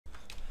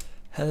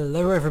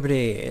Hello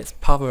everybody, it's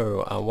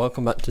Pavo and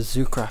welcome back to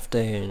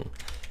ZooCrafting.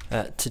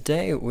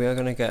 Today we are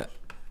going to get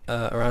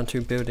around to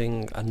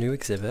building a new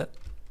exhibit.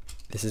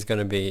 This is going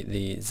to be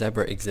the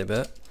zebra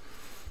exhibit,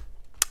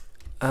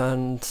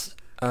 and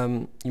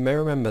you may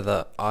remember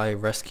that I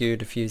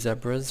rescued a few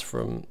zebras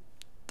from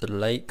the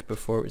lake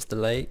before it was the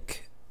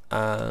lake,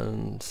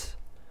 and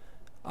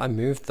I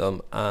moved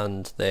them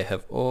and they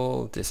have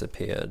all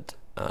disappeared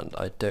and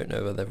I don't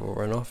know where they've all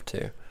run off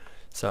to.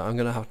 So I'm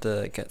going to have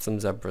to get some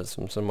zebras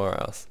from somewhere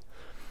else.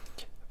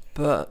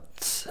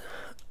 But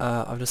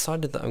I've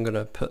decided that I'm going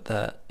to put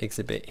that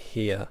exhibit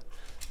here,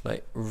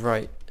 like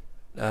right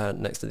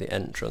next to the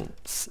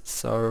entrance.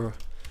 So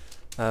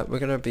we're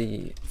going to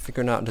be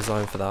figuring out a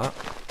design for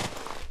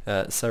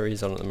that.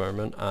 Sari's on at the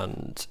moment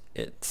and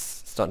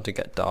it's starting to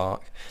get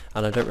dark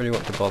and I don't really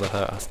want to bother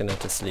her asking her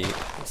to sleep.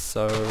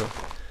 So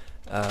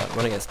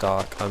when it gets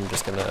dark, I'm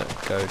just gonna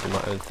go do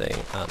my own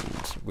thing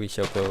and we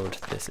shall build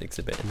this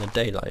exhibit in the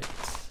daylight.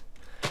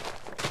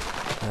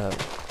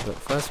 But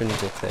first we need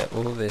to clear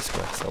all this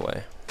grass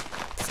away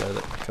so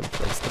that we can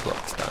place the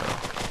blocks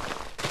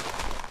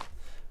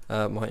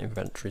down. My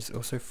inventory is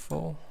also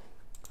full,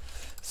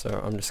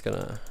 so I'm just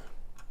gonna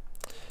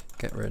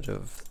get rid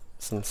of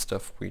some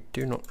stuff we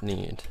do not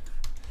need.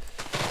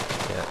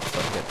 Yeah, it's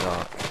starting to get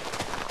dark.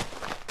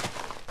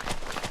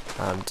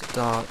 And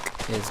dark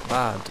is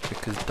bad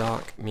because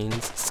dark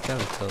means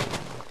skeletons.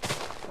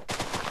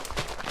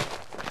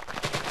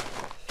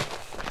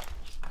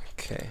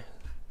 Okay.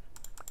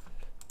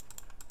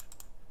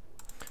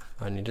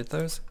 I needed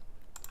those.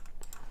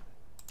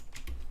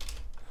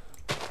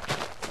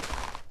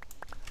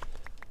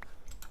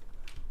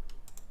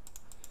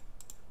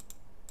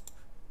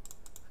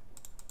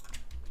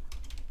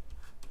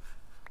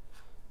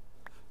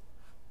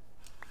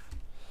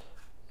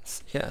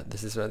 Yeah,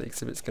 this is where the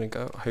exhibit's going to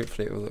go.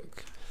 Hopefully it will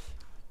look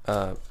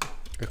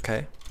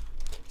okay.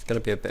 It's going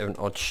to be a bit of an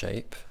odd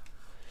shape,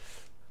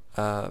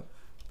 but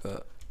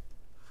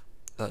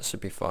that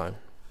should be fine.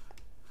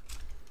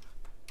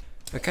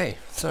 Okay,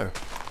 so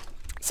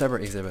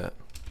zebra exhibit.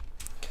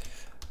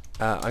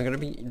 I'm going to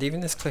be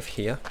leaving this cliff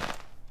here.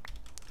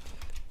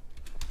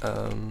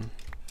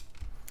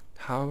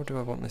 How do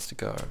I want this to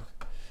go?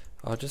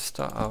 I'll just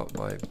start out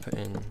by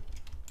putting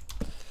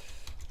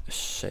a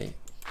shape.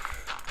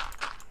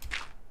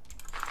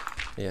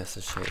 Yes,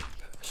 a shape.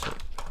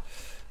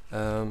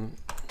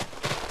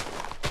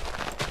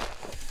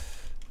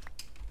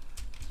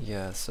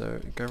 Yeah, so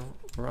go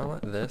around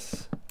like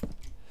this,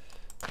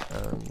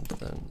 and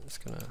then it's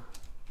gonna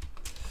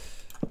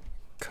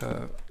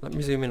curve. Let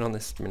me zoom in on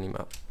this mini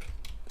map.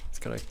 It's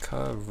gonna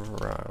curve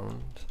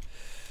around,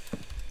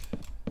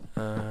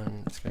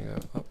 and it's gonna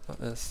go up like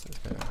this. It's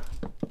gonna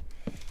go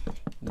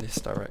this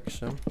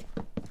direction,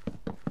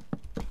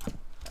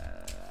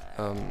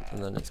 and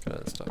then it's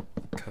gonna start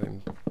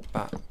curving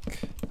back.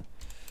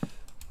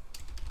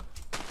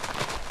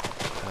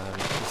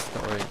 It's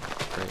not really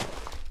great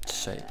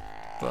shape,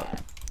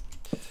 but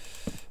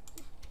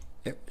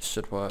it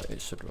should work.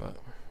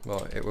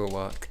 Well, it will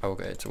work. I will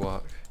get it to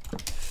work.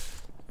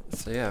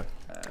 So yeah,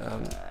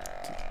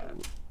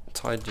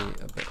 tidy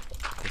a bit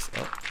this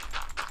up.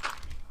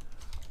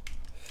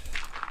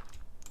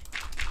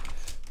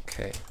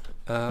 Okay.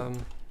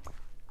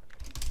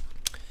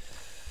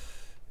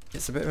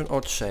 It's a bit of an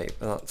odd shape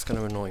and that's going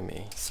to annoy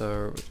me,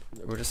 so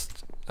we'll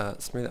just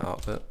smooth it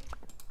out a bit.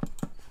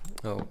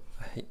 Oh,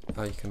 I hate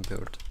how you can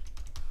build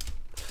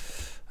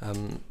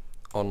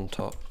on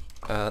top.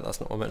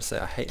 That's not what I meant to say.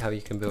 I hate how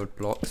you can build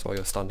blocks while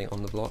you're standing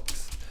on the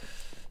blocks.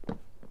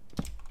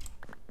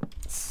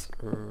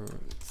 So,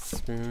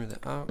 smooth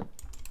it out.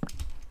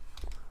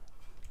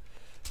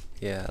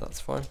 Yeah, that's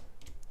fine.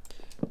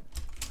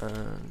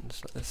 And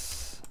just like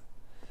this.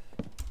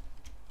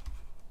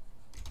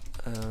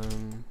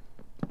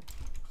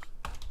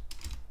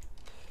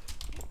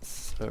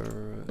 So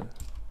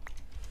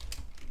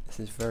this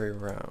is very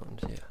round,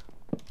 yeah.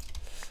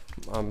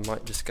 I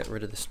might just get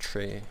rid of this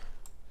tree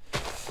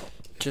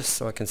just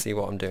so I can see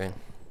what I'm doing.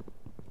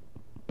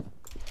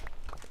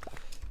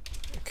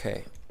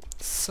 Okay,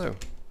 so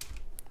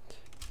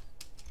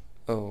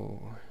I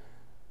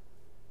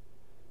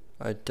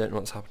don't know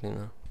what's happening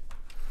now.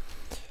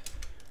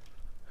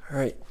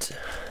 Alright,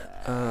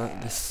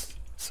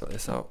 sort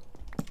this out.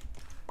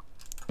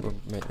 We'll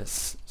make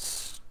this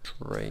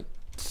straight.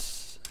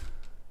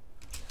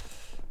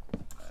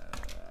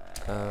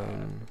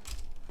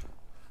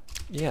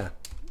 Yeah,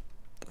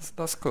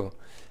 that's cool.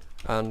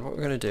 And what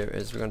we're going to do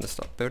is we're going to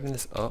start building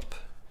this up.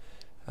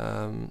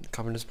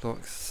 Carpenter's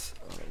blocks.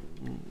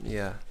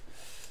 Yeah.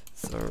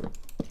 So,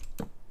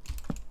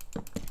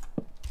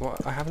 well,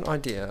 I have an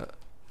idea.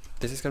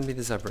 This is going to be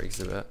the zebra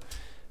exhibit.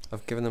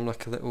 I've given them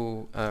like a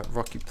little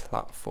rocky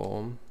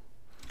platform.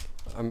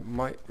 I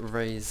might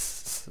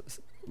raise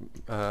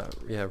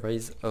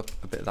up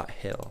a bit of that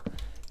hill,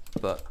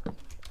 but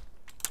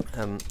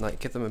like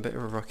give them a bit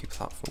of a rocky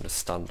platform to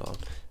stand on,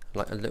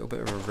 like a little bit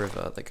of a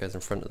river that goes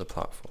in front of the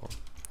platform.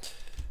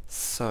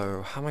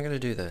 So how am I going to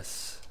do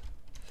this?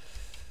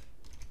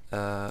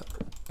 I'm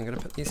going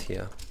to put these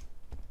here,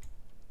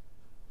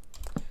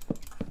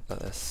 like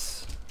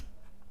this.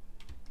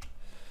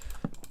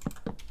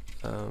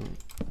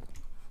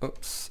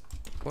 Oops,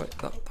 wait,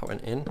 that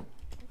went in.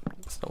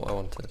 That's not what I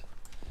wanted.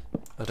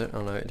 I don't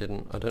know, no it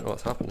didn't. I don't know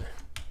what's happening.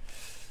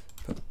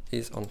 Put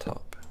these on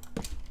top.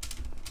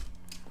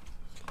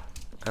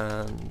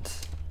 And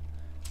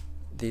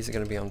these are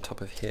going to be on top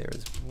of here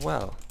as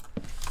well.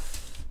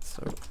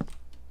 So,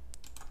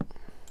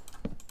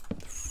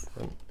 the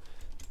front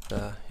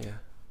there,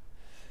 here.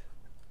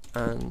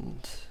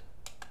 And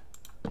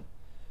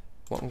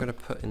what I'm going to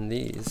put in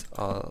these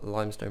are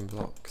limestone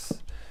blocks.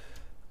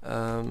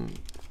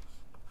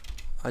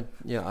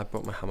 I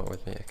brought my hammer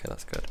with me. Okay,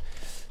 that's good.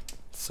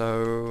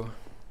 So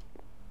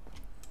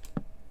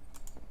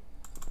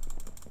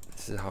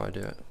this is how I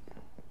do it.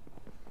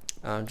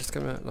 I'm just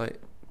gonna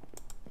like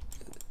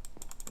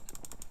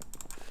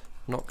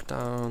knock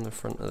down the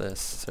front of this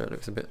so it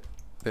looks a bit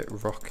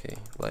rocky,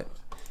 like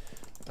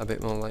a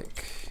bit more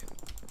like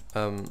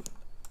some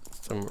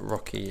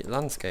rocky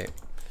landscape.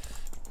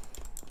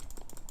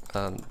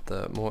 And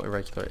the more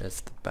irregular it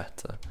is, the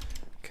better.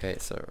 Okay,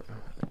 so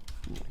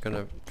I'm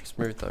gonna just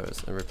move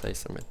those and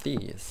replace them with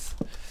these,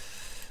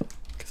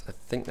 because I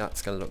think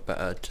that's gonna look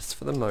better just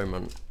for the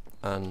moment.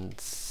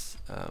 And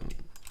oh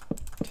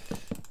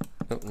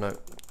no,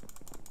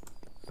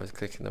 I was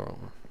clicking the wrong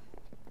one.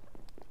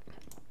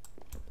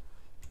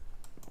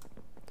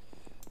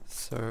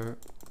 So it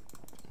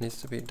needs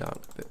to be down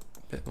a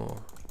bit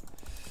more,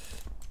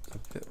 a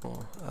bit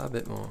more, a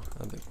bit more,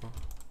 a bit more.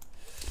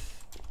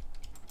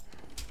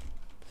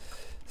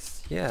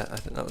 Yeah, I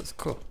think that was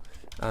cool.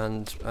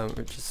 And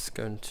we're just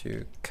going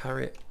to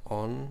carry it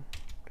on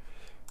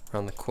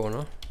around the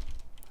corner.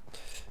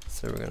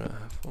 So we're going to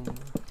have one,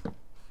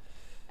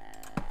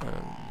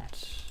 and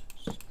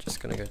just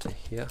going to go to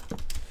here.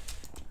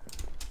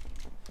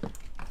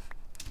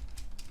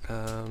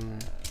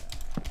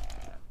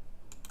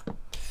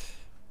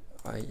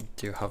 I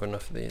do have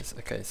enough of these.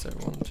 Okay, so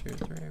 1, 2, 3,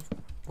 4.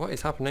 What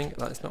is happening?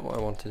 That's not what I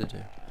wanted to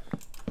do.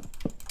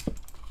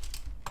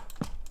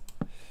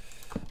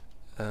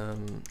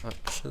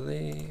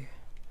 Actually,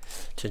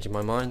 changing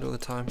my mind all the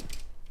time.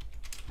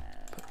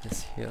 Put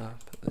this here,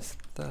 put this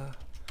there,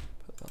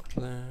 put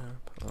that there,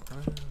 put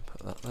that there,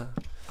 put that there,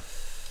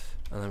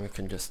 and then we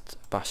can just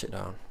bash it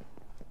down.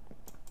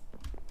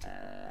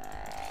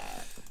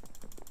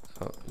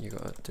 Oh, you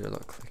gotta do a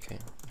lot of clicking.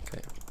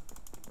 Okay.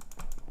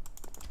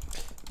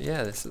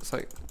 Yeah, this looks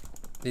like,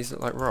 these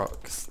look like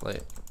rocks,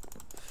 like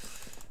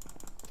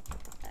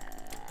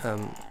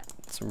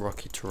some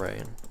rocky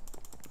terrain.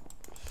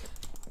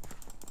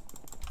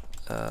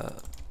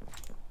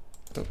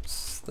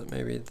 Oops, that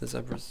maybe the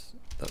zebras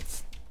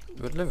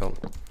would live on.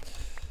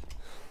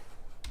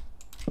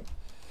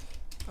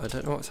 I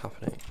don't know what's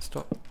happening.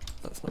 Stop.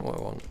 That's not what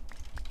I want.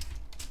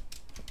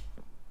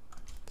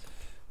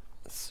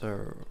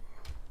 So,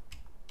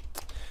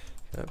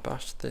 I'm gonna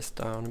bash this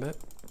down a bit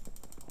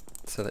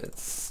so that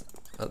it's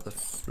at the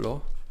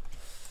floor.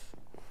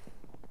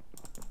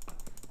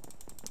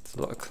 It's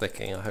a lot of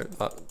clicking. I hope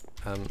that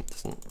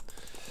doesn't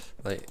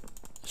like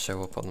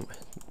show up on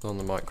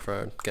the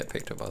microphone, get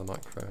picked up by the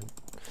microphone.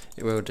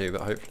 It will do,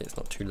 but hopefully it's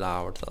not too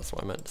loud. That's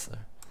what I meant to say.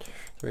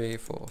 3,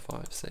 4,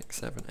 5, 6,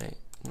 7, 8,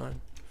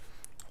 9.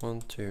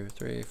 1, 2,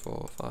 3,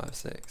 4, 5,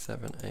 6,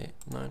 7, 8,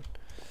 9.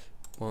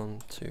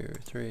 1, 2,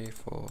 3,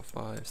 4,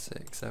 5,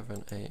 6,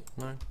 7, 8,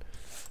 9.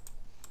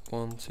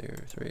 1, 2,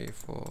 3,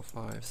 4,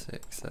 5,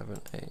 6,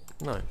 7, 8,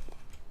 9.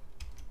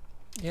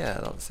 Yeah,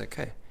 that's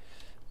okay.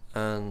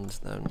 And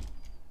then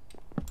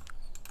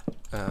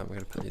we're going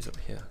to put these up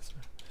here.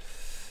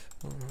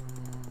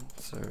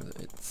 So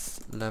that it's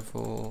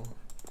level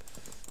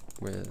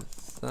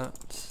with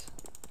that.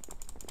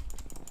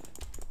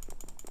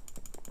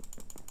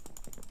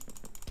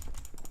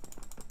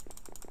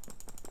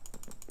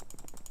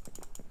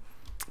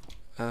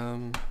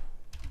 And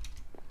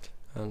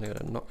I'm going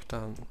to knock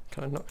down,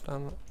 can I knock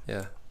down that?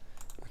 Yeah,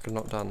 I can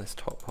knock down this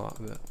top part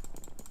of it.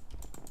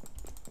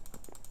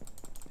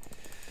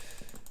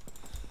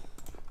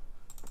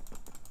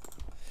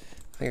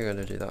 I think I'm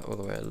going to do that all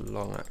the way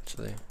along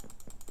actually.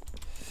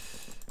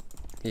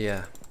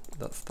 Yeah,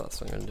 that's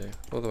what I'm going to do,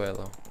 all the way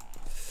along.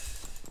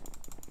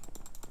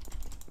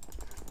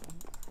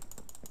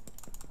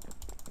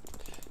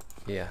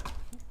 Yeah.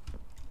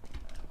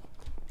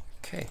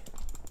 Okay.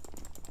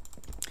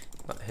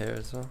 That here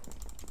as well.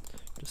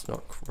 Just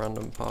knock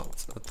random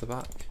parts at the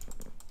back.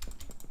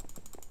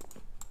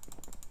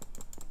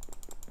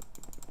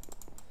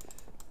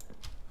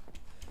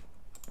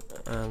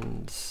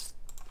 And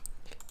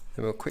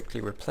then we'll quickly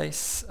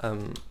replace,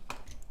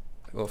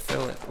 we'll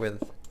fill it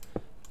with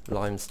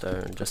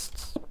limestone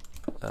just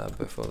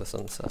before the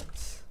sun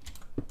sets.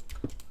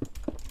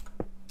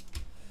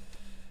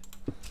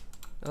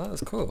 Oh,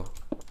 that's cool.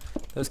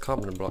 Those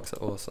carbon blocks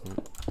are awesome.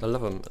 I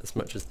love them as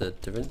much as the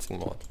DaVinci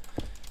mod.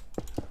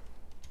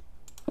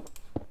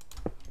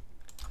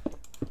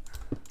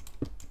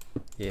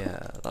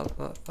 Yeah,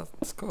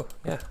 that's cool.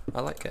 Yeah,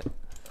 I like it.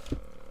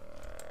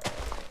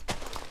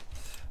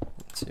 1,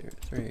 2,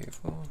 3,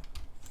 4,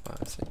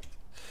 5, 6.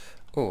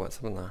 Oh, what's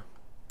up in there?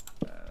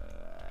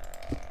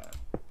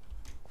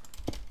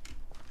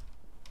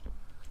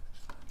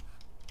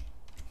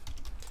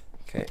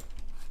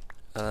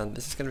 and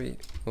this is going to be,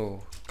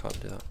 oh, can't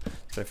do that.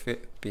 It's going to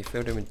be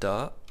filled in with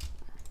dirt.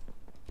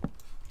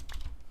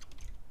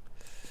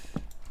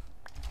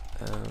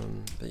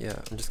 But yeah,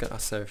 I'm just going to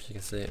ask Sarah if you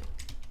can see it.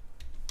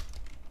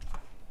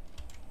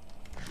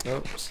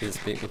 Oh, she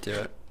just beat me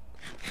to it.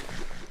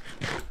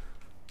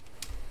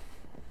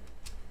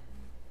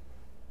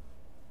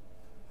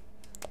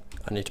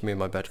 I need to move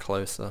my bed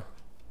closer.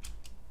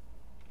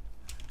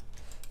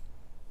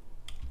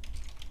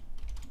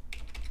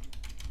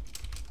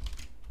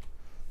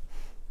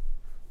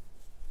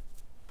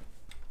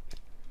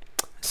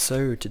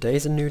 So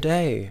today's a new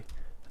day.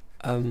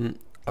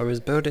 I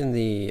was building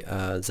the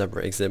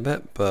zebra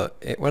exhibit, but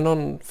it went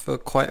on for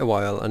quite a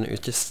while, and it was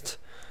just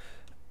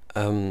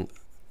an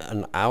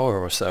hour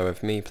or so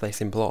of me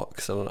placing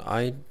blocks, and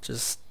I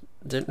just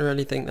didn't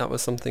really think that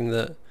was something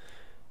that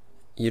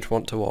you'd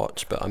want to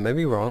watch, but I may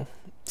be wrong.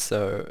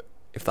 So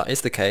if that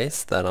is the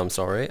case, then I'm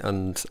sorry,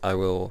 and I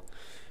will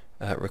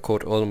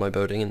record all of my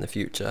building in the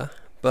future.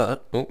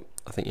 But oh,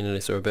 I think you nearly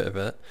saw a bit of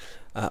it.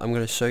 I'm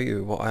going to show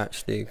you what I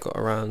actually got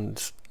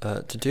around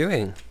to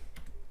doing.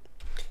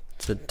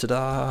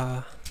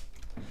 Ta-da!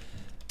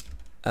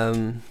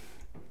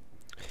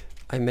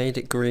 I made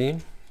it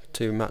green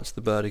to match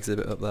the bird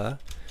exhibit up there.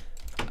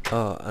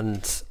 Oh,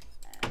 and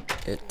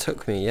it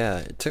took me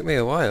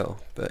a while,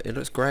 but it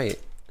looks great.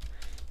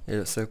 It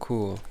looks so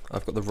cool.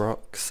 I've got the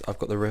rocks, I've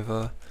got the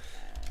river,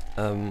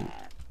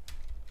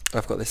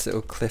 I've got this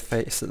little cliff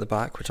face at the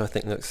back, which I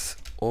think looks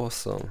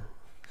awesome.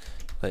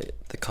 Like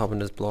the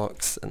carpenter's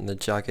blocks and the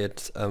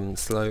jagged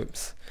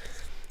slopes.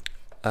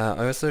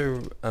 I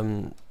also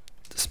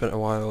spent a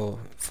while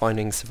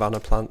finding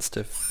savanna plants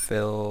to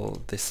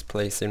fill this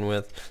place in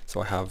with. So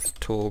I have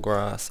tall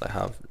grass, I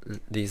have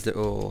these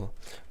little,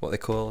 what they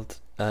called,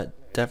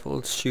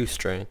 devil's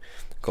shoestring.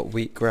 I've got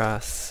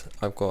wheatgrass,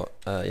 I've got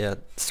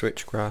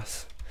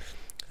switchgrass,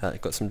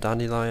 I've got some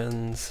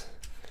dandelions,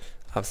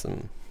 I have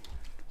some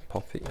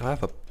poppy. I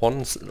have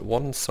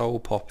one sole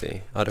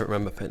poppy. I don't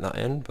remember putting that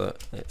in,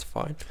 but it's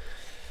fine.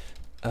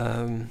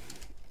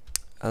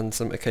 And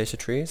some acacia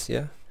trees,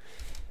 yeah.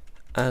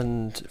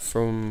 And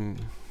from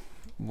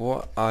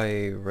what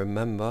I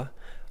remember,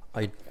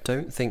 I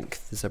don't think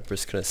the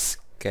zebra's can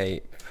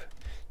escape,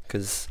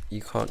 because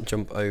you can't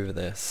jump over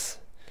this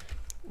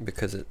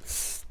because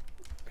it's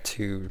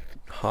too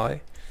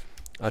high.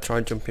 I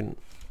tried jumping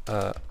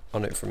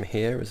on it from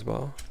here as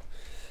well,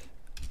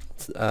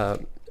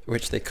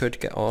 which they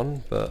could get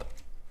on, but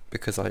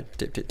because I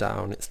dipped it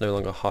down, it's no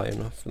longer high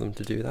enough for them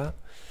to do that.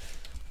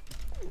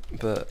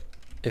 But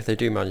if they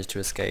do manage to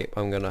escape,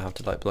 I'm going to have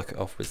to like block it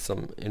off with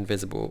some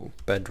invisible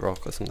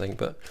bedrock or something,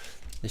 but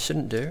they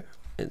shouldn't do.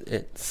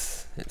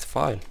 It's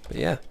fine. But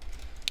yeah,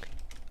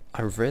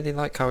 I really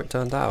like how it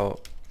turned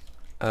out.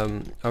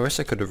 I wish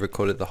I could have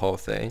recorded the whole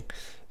thing,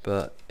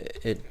 but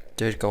it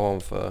did go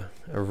on for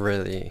a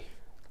really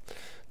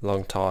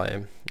long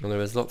time, and there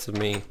was lots of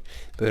me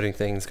building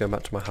things, going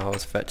back to my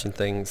house, fetching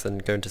things,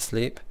 and going to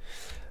sleep.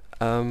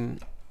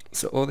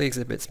 So all the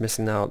exhibit's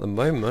missing now at the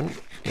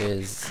moment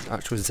is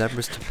actual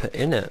zebras to put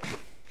in it.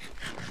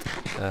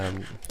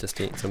 Just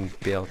eat some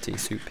BLT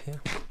soup here.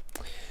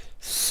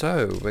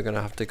 So we're going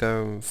to have to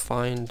go and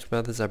find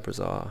where the zebras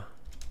are.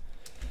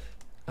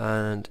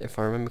 And if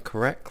I remember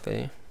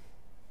correctly,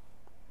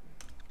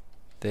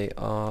 they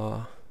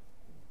are...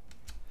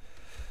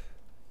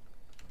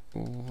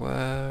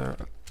 Where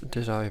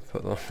did I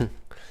put them?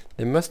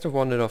 They must have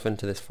wandered off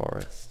into this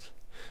forest.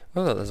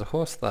 Oh look, there's a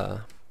horse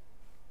there.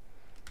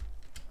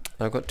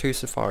 I've got 2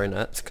 safari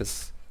nets,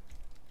 because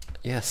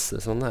yes,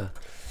 there's one there,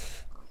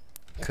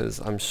 because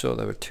I'm sure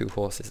there were two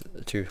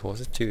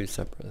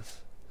zebras.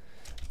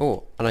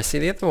 Oh, and I see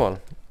the other one.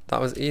 That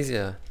was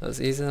easier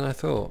than I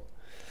thought.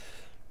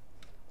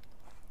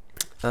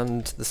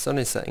 And the sun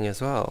is setting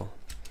as well.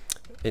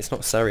 It's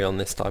not Serion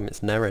this time, it's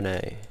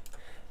Nerene.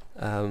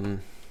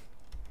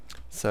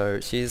 So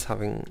she's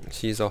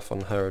off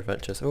on her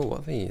adventures. Oh, what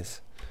are these?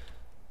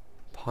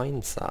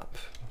 Pine sap.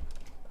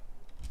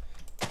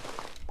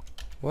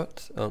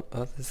 What on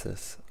earth is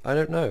this? I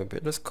don't know, but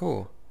it looks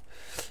cool.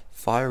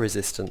 Fire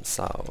resistant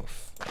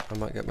salve. I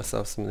might get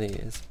myself some of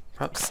these.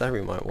 Perhaps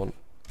Seri might want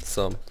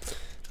some.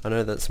 I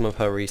know that some of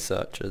her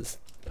researchers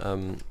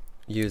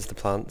use the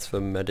plants for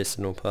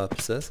medicinal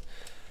purposes.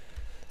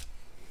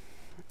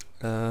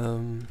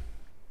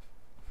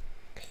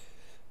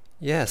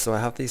 Yeah, so I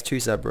have these 2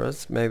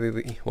 zebras.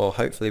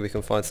 Hopefully we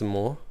can find some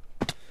more.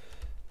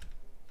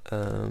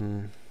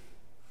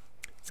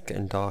 It's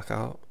getting dark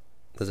out.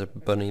 There's a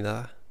bunny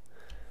there.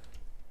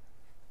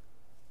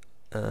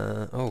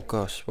 Oh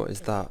gosh, what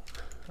is that?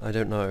 I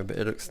don't know, but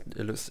it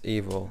looks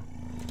evil.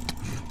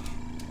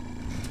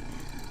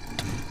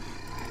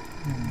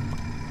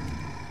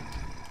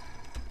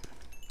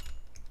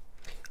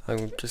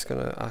 I'm just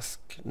gonna ask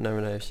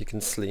Nona if she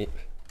can sleep.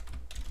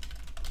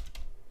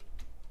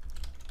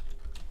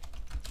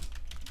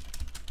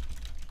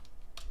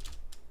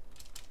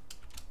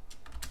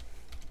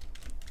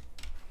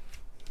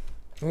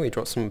 Oh, he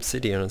dropped some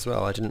obsidian as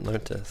well, I didn't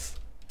notice.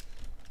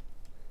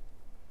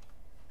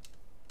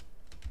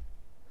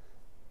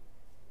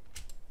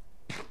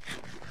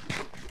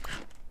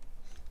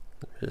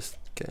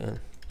 get in.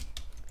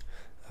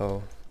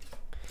 Oh.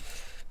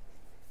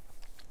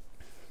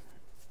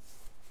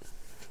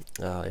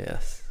 Ah,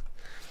 yes.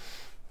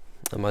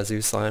 And my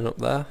zoo sign up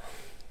there.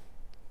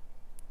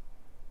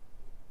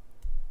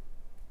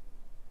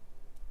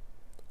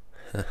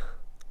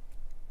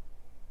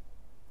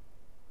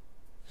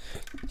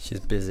 She's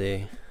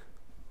busy.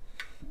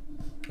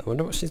 I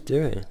wonder what she's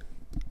doing.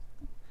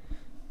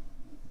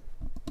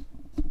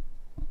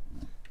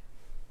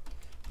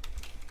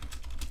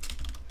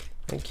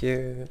 Thank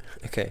you.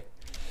 Okay.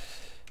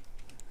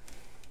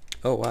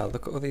 Oh wow,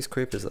 look at all these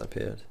creepers that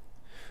appeared.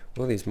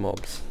 All these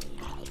mobs.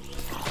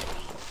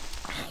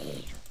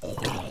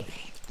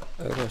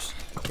 Oh gosh,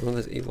 all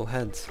those evil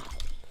heads.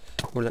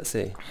 Well, let's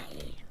see.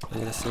 I'm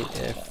gonna see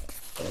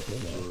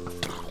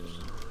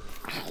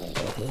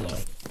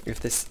if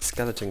this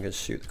skeleton can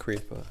shoot the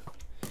creeper.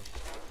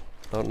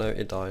 Oh no,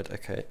 it died.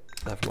 Okay,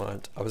 never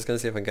mind. I was gonna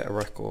see if I can get a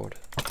record,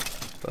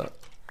 but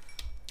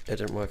it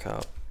didn't work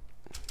out.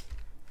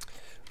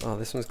 Oh,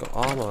 this one's got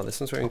armor. This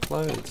one's wearing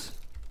clothes.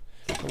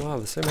 Oh wow,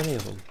 there's so many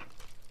of them.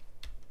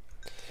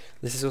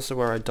 This is also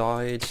where I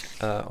died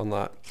on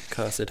that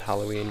cursed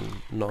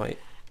Halloween night.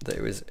 That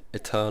it was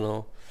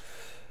eternal.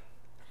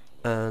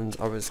 And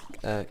I was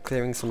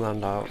clearing some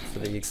land out for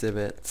the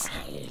exhibits,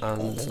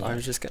 and I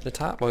was just getting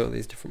attacked by all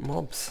these different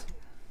mobs.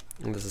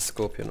 And there's a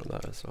scorpion up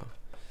there as well.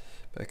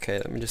 But okay,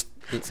 let me just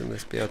eat some of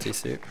this BLT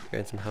soup,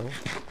 gain some health.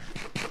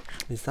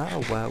 Is that a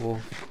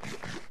werewolf?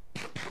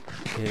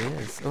 It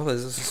is. Oh,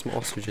 there's also some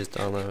ostriches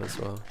down there as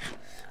well.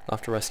 I'll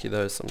have to rescue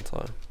those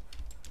sometime.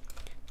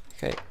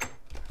 Okay,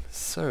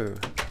 so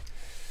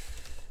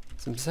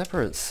some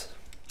zebras.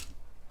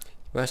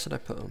 Where should I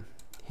put them?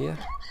 Here?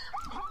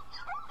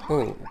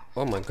 Oh,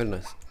 oh my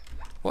goodness.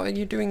 What are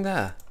you doing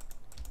there?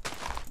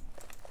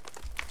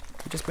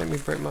 You just made me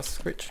break my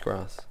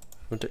switchgrass.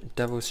 Or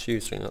devil's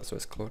shoestring, that's what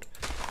it's called.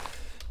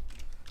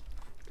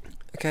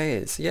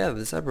 Okay, so yeah,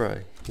 the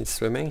zebra. He's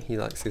swimming, he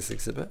likes this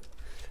exhibit.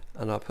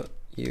 And I'll put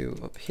you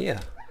up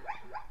here.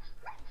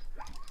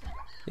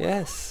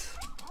 Yes!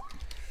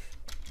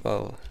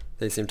 Well,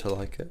 they seem to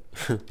like it.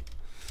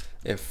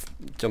 If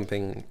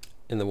jumping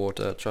in the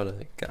water, trying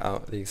to get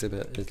out of the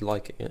exhibit is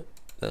liking it,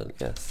 then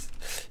yes,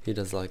 he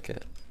does like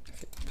it.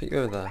 Okay, put you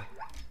over there.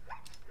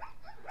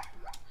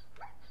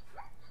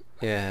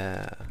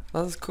 Yeah,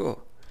 that's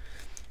cool.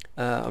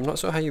 I'm not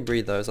sure how you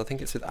breed those. I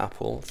think it's with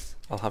apples.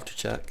 I'll have to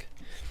check.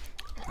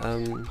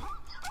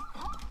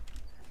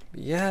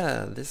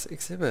 Yeah, this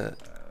exhibit.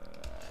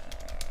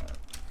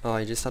 Oh,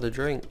 he just had a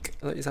drink.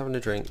 Look, he's having a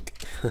drink.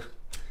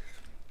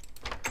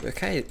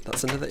 Okay,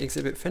 that's another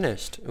exhibit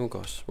finished. Oh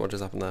gosh, what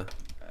just happened there?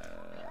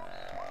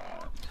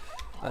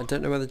 I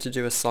don't know whether to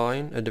do a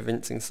sign, a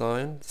convincing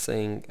sign,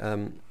 saying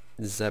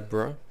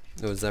zebra,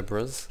 or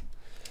zebras,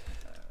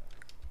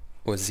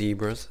 or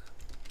zebras,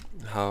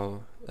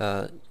 how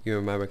you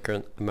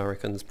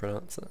Americans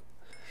pronounce it.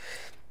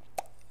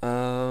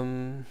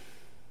 I'm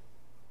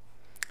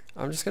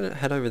just going to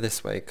head over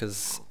this way,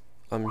 because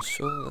I'm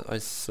sure that I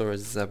saw a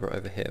zebra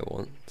over here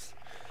once.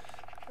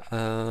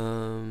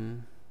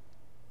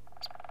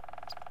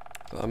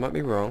 But I might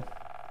be wrong.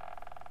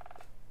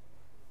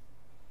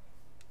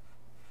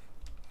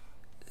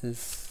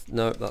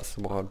 No, that's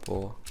the wild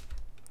boar.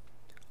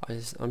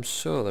 I'm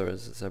sure there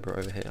is a zebra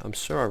over here. I'm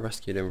sure I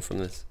rescued him from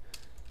this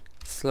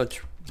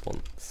sludge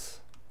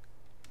once.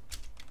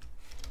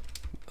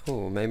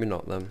 Oh, maybe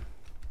not them.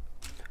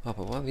 Oh,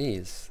 but what are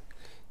these?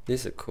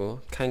 These are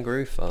cool.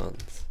 Kangaroo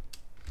ferns.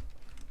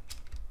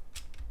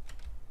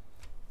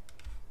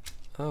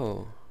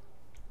 Oh.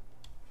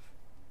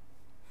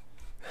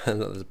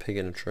 Look, there's a pig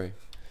in a tree.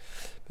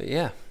 But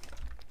yeah.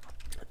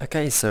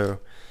 Okay, so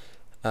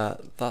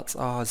that's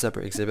our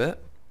zebra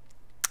exhibit.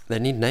 They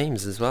need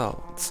names as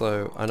well.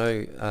 So I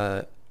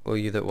know all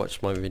you that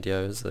watch my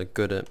videos are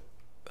good at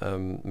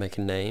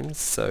making names.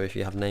 So if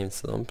you have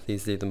names for them,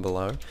 please leave them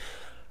below.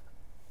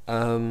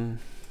 And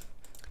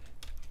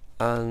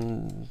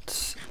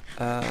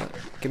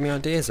give me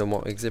ideas on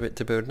what exhibit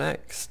to build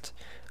next.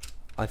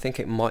 I think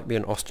it might be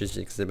an ostrich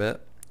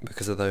exhibit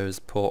because of those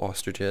poor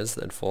ostriches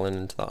that had fallen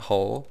into that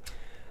hole.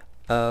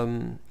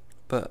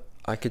 But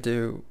I could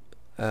do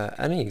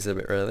any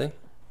exhibit really,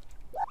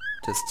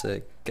 just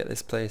to get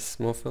this place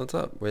more filled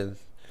up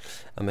with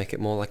and make it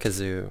more like a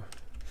zoo.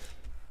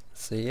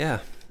 So yeah,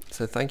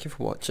 so thank you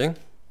for watching,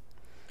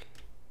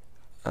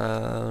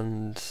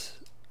 and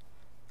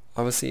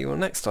I will see you all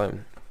next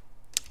time.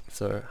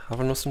 So have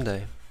an awesome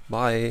day.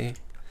 Bye.